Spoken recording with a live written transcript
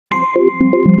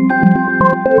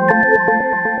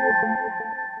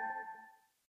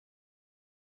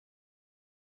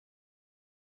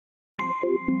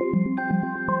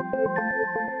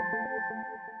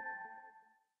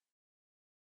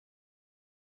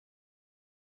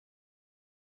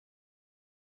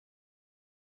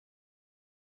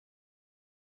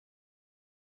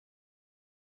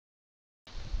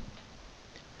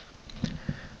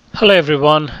Hello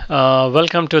everyone,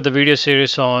 welcome to the video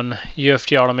series on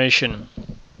UFT automation.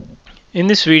 In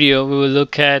this video we will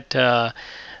look at the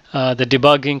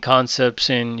debugging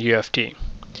concepts in UFT.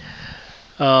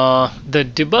 The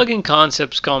debugging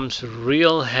concepts comes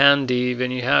real handy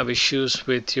when you have issues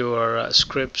with your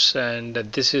scripts, and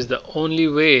this is the only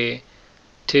way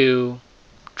to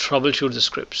troubleshoot the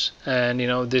scripts. And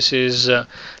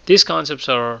these concepts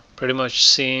are pretty much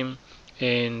same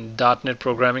in .NET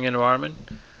programming environment,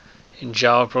 in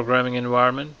Java programming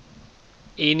environment,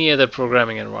 any other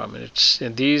programming environment.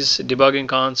 These debugging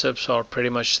concepts are pretty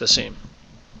much the same.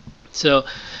 So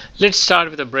let's start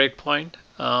with a breakpoint.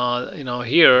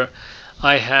 Here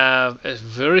I have a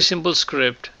very simple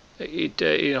script.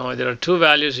 There are two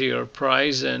values here,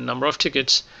 price and number of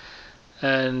tickets,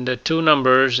 and two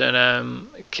numbers, and I'm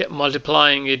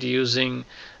multiplying it using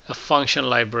a function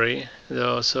library.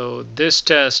 So this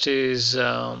test has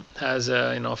a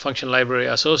function library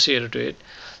associated to it.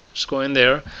 Let's go in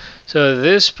there. So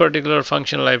this particular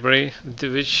function library,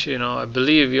 which I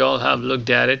believe you all have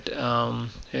looked at it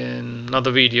in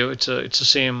another video, it's the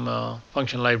same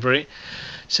function library.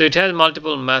 So it has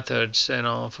multiple methods,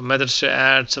 for methods to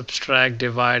add, subtract,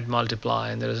 divide,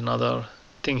 multiply, and there is another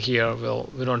thing here. Well,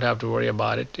 we don't have to worry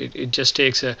about it. It just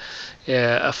takes a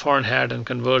Fahrenheit and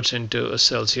converts into a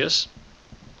Celsius.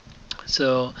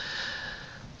 So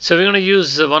we're going to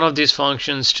use one of these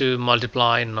functions to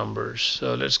multiply numbers.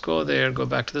 So let's go there, go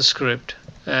back to the script,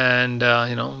 and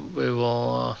we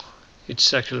will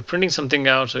it's actually printing something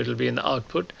out, so it'll be in the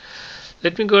output.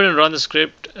 Let me go ahead and run the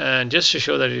script, and just to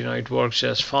show that it works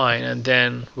just fine, and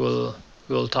then we'll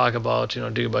talk about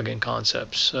debugging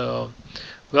concepts. So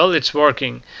well, it's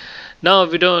working. Now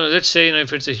let's say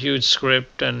if it's a huge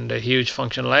script and a huge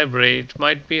function library, it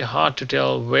might be hard to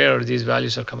tell where these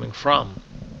values are coming from.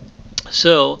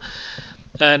 So,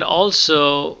 and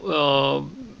also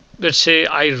let's say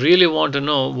I really want to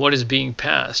know what is being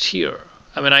passed here.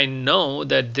 I mean, I know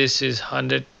that this is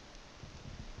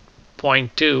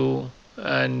 100.2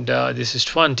 and this is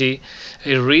 20.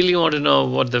 I really want to know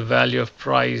what the value of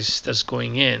price that's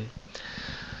going in.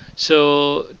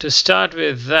 So to start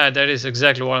with that is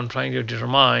exactly what I'm trying to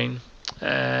determine.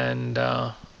 And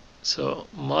so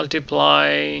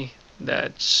multiply,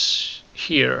 that's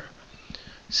here.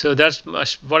 So that's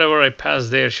whatever I pass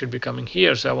there should be coming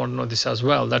here. So I want to know this as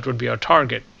well. That would be our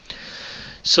target.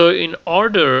 So in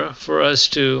order for us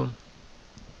to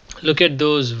look at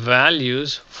those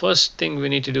values, first thing we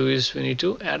need to do is we need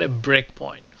to add a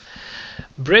breakpoint.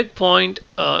 Breakpoint,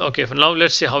 okay, for now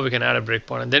let's see how we can add a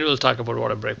breakpoint, and then we'll talk about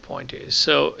what a breakpoint is.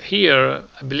 So here,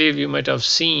 I believe you might have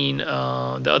seen the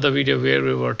other video where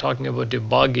we were talking about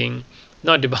debugging,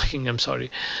 not debugging, I'm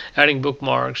sorry, adding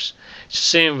bookmarks. It's the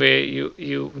same way.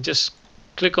 You just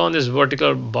click on this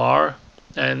vertical bar,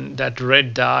 and that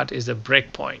red dot is the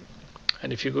breakpoint.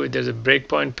 And if you go, there's a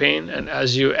breakpoint pane, and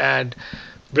as you add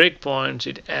breakpoints,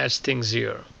 it adds things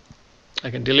here. I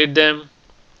can delete them,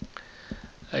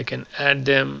 I can add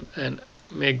them and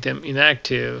make them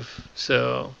inactive.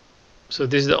 So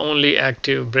this is the only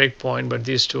active breakpoint, but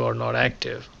these two are not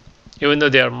active, even though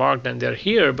they are marked and they're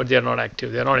here, but they are not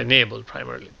active. They are not enabled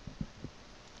primarily.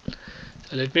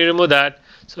 So let me remove that.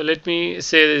 So let me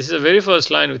say this is the very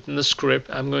first line within the script.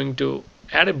 I'm going to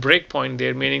add a breakpoint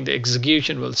there, meaning the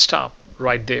execution will stop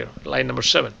right there, line number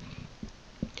 7.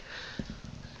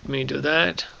 Let me do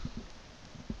that.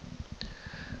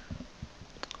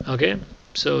 Okay.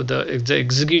 So the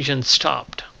execution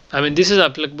stopped. I mean, this is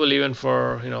applicable even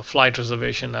for flight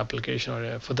reservation application,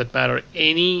 or for that matter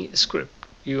any script.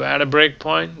 You add a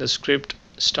breakpoint, the script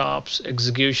stops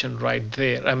execution right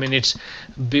there. I mean, it's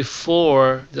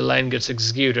before the line gets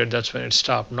executed, that's when it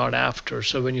stopped, not after.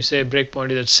 So when you say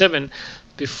breakpoint is at 7,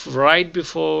 right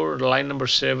before line number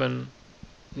 7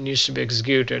 needs to be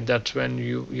executed, that's when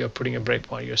you're putting a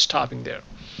breakpoint. You're stopping there.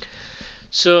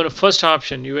 So the first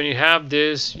option, when you have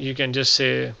this, you can just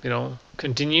say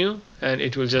continue, and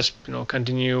it will just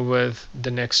continue with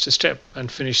the next step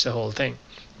and finish the whole thing.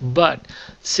 But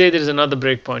say there is another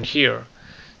breakpoint here.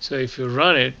 So if you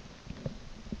run it,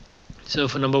 so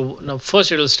for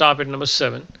first it will stop at number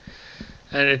 7,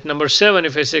 and at number 7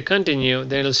 if I say continue,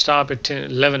 then it will stop at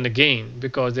 11 again,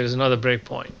 because there is another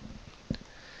breakpoint.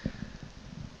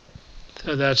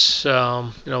 So that's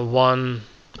one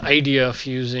idea of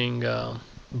using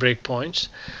breakpoints.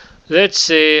 Let's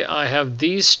say I have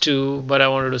these two, but I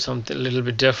want to do something a little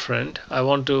bit different. I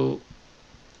want to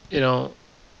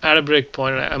add a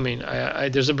breakpoint. I mean,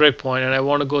 there's a breakpoint, and I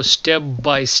want to go step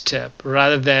by step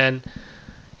rather than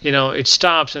it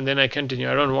stops and then I continue.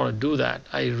 I don't want to do that.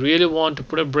 I really want to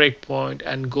put a breakpoint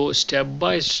and go step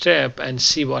by step and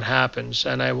see what happens.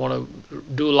 And I want to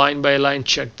do line by line,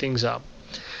 check things up.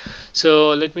 So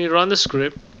let me run the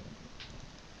script.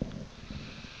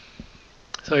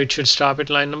 So it should stop at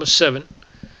line number 7.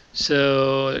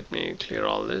 So let me clear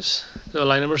all this. So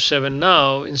line number 7.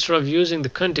 Now instead of using the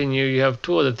continue, you have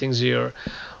two other things here.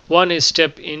 One is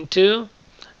step into,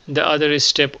 the other is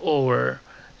step over.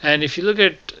 And if you look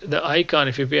at the icon,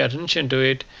 if you pay attention to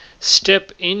it,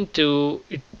 step into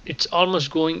it, it's almost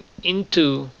going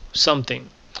into something,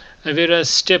 and whereas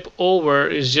step over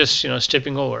is just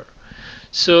stepping over.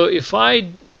 So if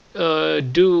I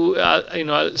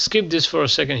I'll skip this for a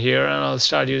second here, and I'll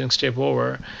start using step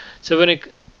over. So when I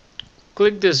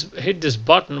click this, hit this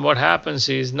button, what happens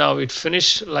is now it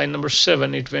finished line number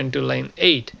 7. It went to line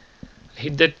 8.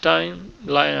 Hit that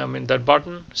that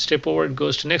button, step over, it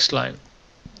goes to next line.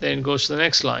 Then it goes to the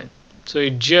next line. So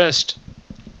it just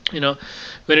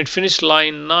when it finished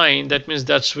line 9, that means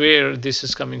that's where this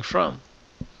is coming from.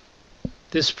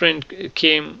 This print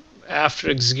came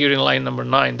after executing line number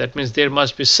 9. That means there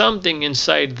must be something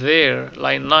inside there,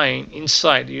 line 9,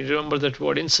 inside. You remember that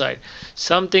word, inside.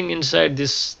 Something inside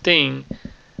this thing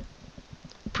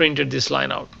printed this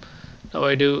line out. Now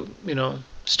I do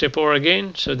step over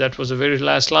again. So that was the very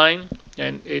last line,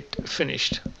 and it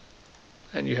finished.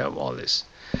 And you have all this.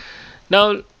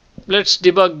 Now let's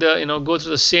debug go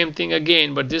through the same thing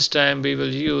again, but this time we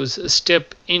will use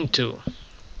step into.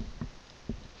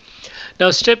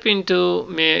 Now step into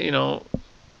may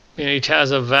it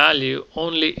has a value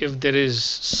only if there is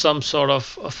some sort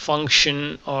of a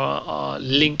function or a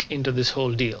link into this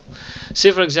whole deal.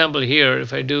 Say for example here,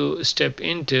 if I do step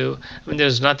into,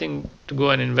 there's nothing to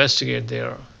go and investigate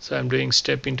there. So I'm doing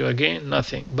step into again,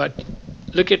 nothing. But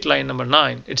look at line number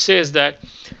 9. It says that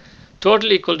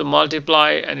total equal to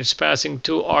multiply, and it's passing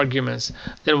 2 arguments.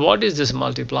 Then what is this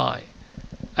multiply?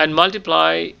 And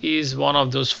multiply is one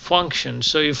of those functions.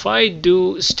 So if I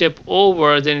do step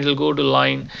over, then it'll go to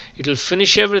line, it'll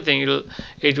finish everything,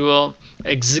 it will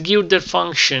execute that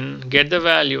function, get the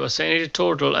value, assign it a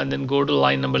total, and then go to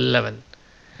line number 11.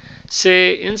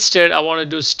 Say instead I want to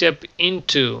do step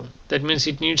into. That means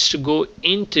it needs to go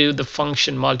into the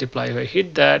function multiply. If I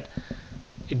hit that,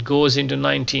 it goes into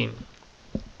 19.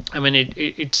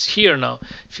 It's here now.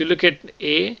 If you look at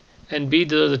A and B,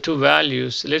 those are the two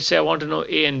values. Let's say I want to know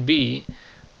A and B,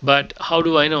 but how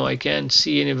do I know? I can't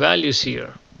see any values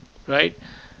here, right?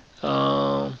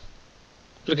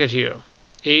 Look at here.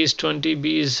 A is 20,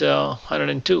 B is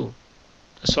 102.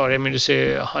 Sorry, I mean to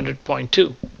say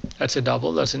 100.2. That's a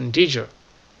double, that's an integer.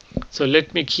 So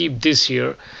let me keep this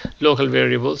here, local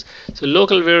variables. So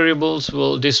local variables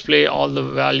will display all the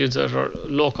values that are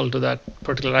local to that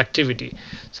particular activity.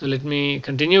 So let me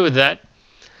continue with that.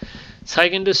 So I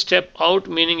can do step out,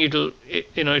 meaning it'll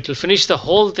finish the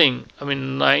whole thing.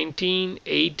 19,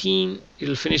 18,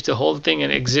 it'll finish the whole thing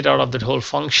and exit out of that whole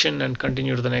function and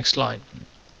continue to the next line.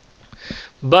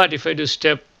 But if I do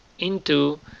step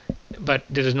into, but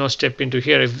there is no step into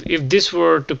here. If this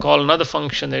were to call another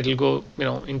function, it will go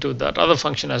into that other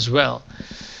function as well.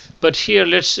 But here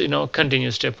let's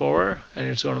continue step over, and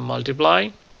it's going to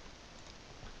multiply.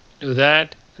 Do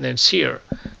that, and then it's here.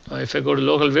 Now if I go to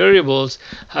local variables,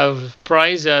 have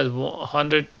price as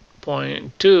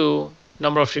 100.2,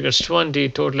 number of triggers 20,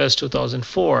 total as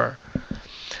 2004.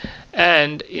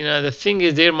 And the thing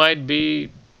is, there might be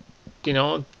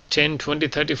 10, 20,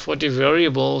 30, 40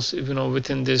 variables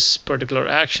within this particular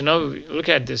action. Now look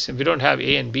at this. We don't have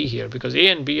A and B here because A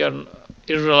and B are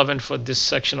irrelevant for this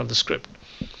section of the script.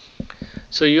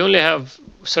 So you only have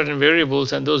certain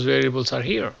variables, and those variables are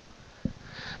here.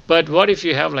 But what if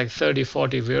you have like 30,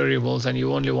 40 variables and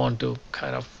you only want to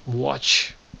kind of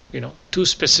watch 2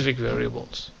 specific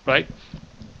variables, right?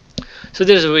 So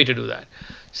there's a way to do that.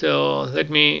 So let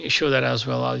me show that as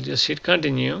well. I'll just hit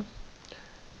continue.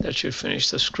 That should finish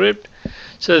the script.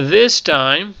 So this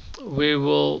time we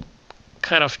will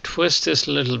kind of twist this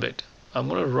a little bit. I'm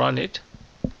going to run it.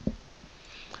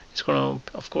 It's going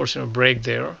to, of course, break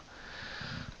there.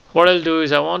 What I'll do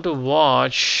is I want to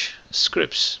watch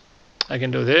scripts. I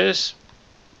can do this,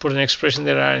 put an expression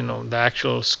there, the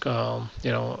actual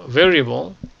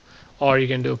variable, or you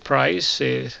can do price.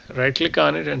 Say right click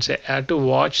on it and say add to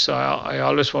watch. So I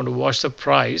always want to watch the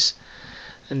price.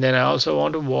 And then I also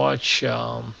want to watch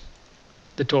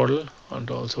the the total, and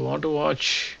also want to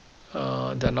watch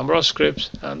the number of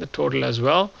scripts and the total as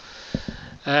well.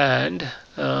 And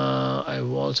I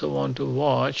also want to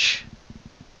watch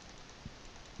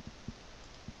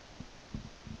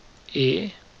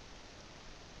A,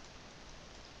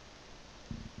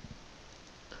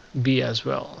 B as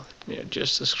well. Let me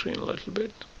adjust the screen a little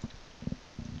bit.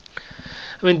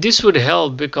 I mean, this would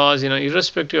help because,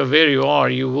 irrespective of where you are,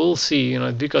 you will see,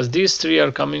 because these three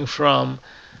are coming from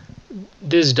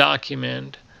this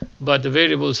document, but the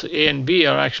variables A and B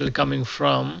are actually coming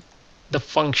from the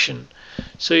function.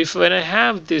 So if when I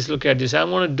have this, look at this, I'm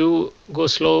going to go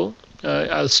slow.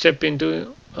 I'll step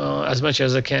into as much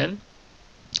as I can.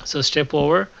 So step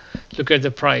over, look at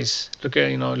the price, look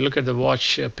at the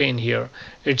watch pane here,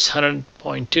 it's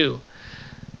 100.2.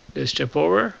 Do step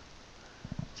over,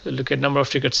 so look at number of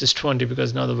tickets is 20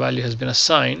 because now the value has been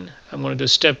assigned. I'm going to do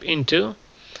step into,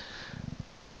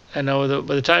 and now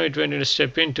by the time it went into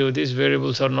step into, these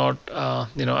variables are not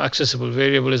accessible.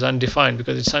 Variable is undefined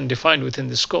because it's undefined within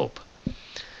the scope.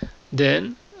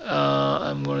 Then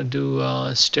I'm going to do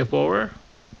step over.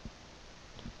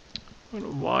 I'm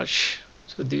going to watch.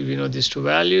 So we know these two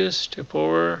values, step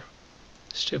over,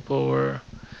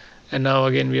 and now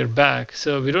again we are back.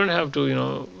 So we don't have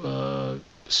to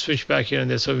switch back here and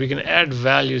there. So we can add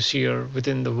values here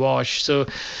within the watch. So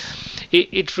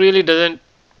it really doesn't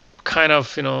kind of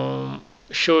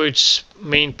show its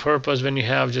main purpose when you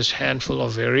have just handful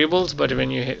of variables. But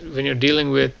when you're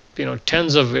dealing with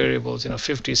tens of variables,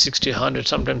 50, 60, 100,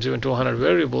 sometimes even 200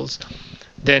 variables,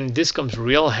 then this comes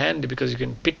real handy because you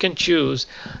can pick and choose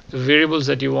the variables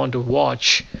that you want to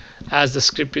watch as the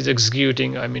script is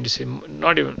executing. I mean to say,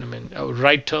 our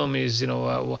right term is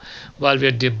while we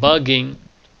are debugging,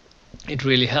 it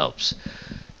really helps.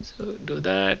 So do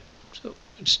that. So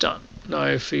it's done. Now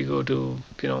if we go to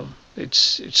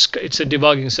it's a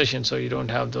debugging session, so you don't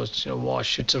have those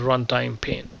watch. It's a runtime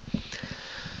pane.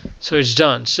 So it's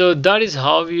done. So that is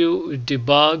how you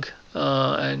debug.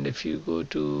 And if you go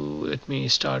to, let me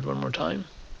start one more time,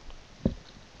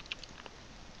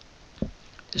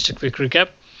 just a quick recap.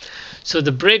 So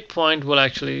the breakpoint will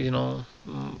actually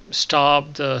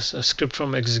stop the script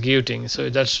from executing. So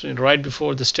that's right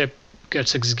before the step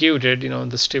gets executed,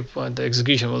 the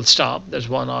execution will stop. That's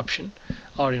one option,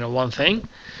 or one thing.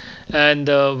 And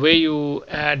the way you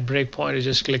add breakpoint is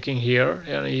just clicking here.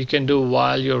 You can do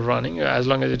while you're running, as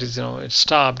long as it is it's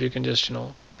stopped. You can just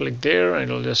click there and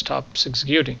it'll just stop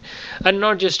executing. And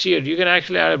not just here, you can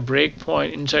actually add a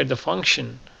breakpoint inside the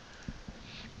function,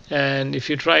 and if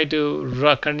you try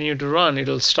to continue to run,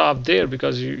 it'll stop there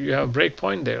because you have a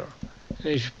breakpoint there. And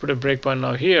if you put a breakpoint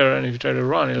now here, and if you try to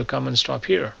run, it'll come and stop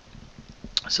here.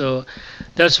 So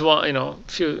that's why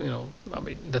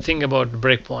the thing about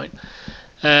breakpoint.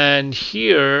 And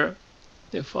here,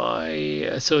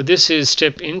 so this is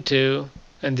step into,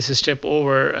 and this is step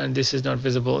over, and this is not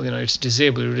visible, it's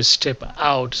disabled. You just step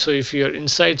out. So if you're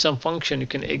inside some function, you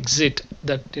can exit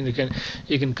that.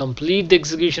 You can complete the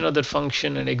execution of that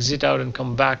function and exit out and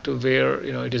come back to where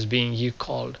it is being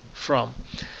called from.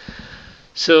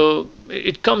 So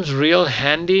it comes real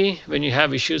handy when you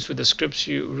have issues with the scripts.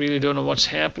 You really don't know what's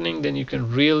happening. Then you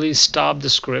can really stop the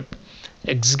script,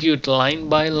 execute line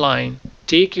by line,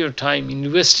 take your time,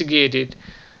 investigate it,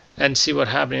 and see what's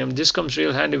happening. And this comes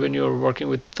real handy when you're working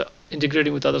with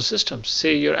integrating with other systems.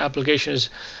 Say your application is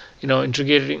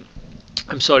integrated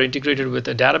with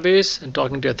a database and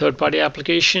talking to a third-party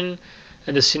application,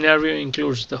 and the scenario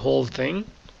includes the whole thing.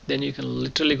 Then you can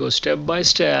literally go step by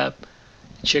step,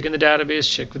 check in the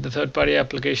database, check with the third-party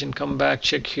application, come back,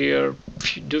 check here,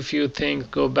 do few things,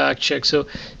 go back, check. So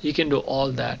you can do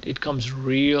all that. It comes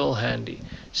real handy.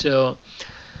 So,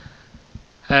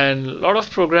 and a lot of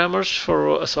programmers a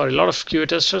lot of QA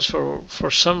testers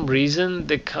for some reason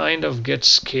they kind of get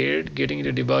scared getting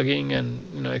into debugging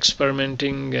and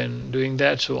experimenting and doing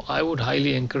that. So I would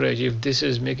highly encourage, if this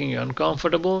is making you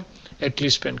uncomfortable, at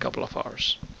least spend a couple of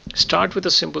hours. Start with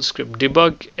a simple script,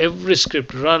 debug every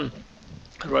script,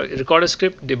 record a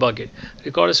script, debug it,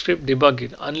 record a script, debug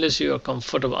it, unless you are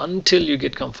comfortable, until you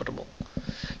get comfortable.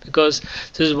 Because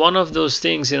this is one of those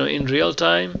things, in real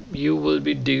time, you will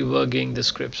be debugging the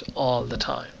scripts all the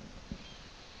time.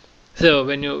 So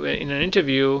when in an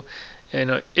interview,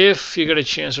 if you get a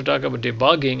chance to talk about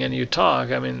debugging and you talk,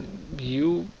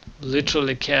 you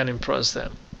literally can impress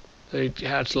them. So it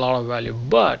has a lot of value.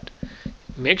 But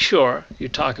make sure you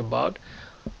talk about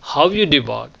how you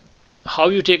debug, how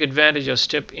you take advantage of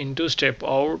step into, step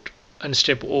out, and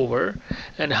step over,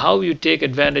 and how you take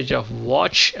advantage of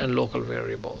watch and local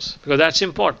variables, because that's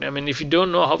important. If you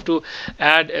don't know how to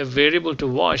add a variable to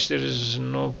watch, there is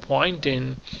no point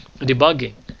in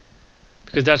debugging,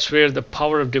 because that's where the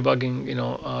power of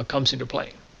debugging comes into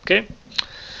play. Okay,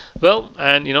 well,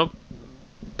 and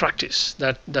practice,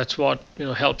 that's what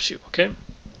helps you. Okay,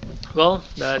 well,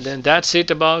 then that's it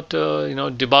about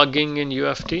debugging in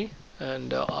UFT,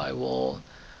 and I will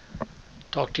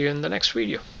talk to you in the next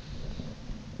video.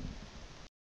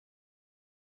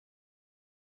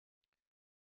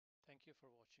 Thank you for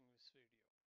watching this video.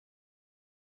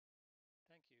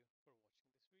 Thank you for watching.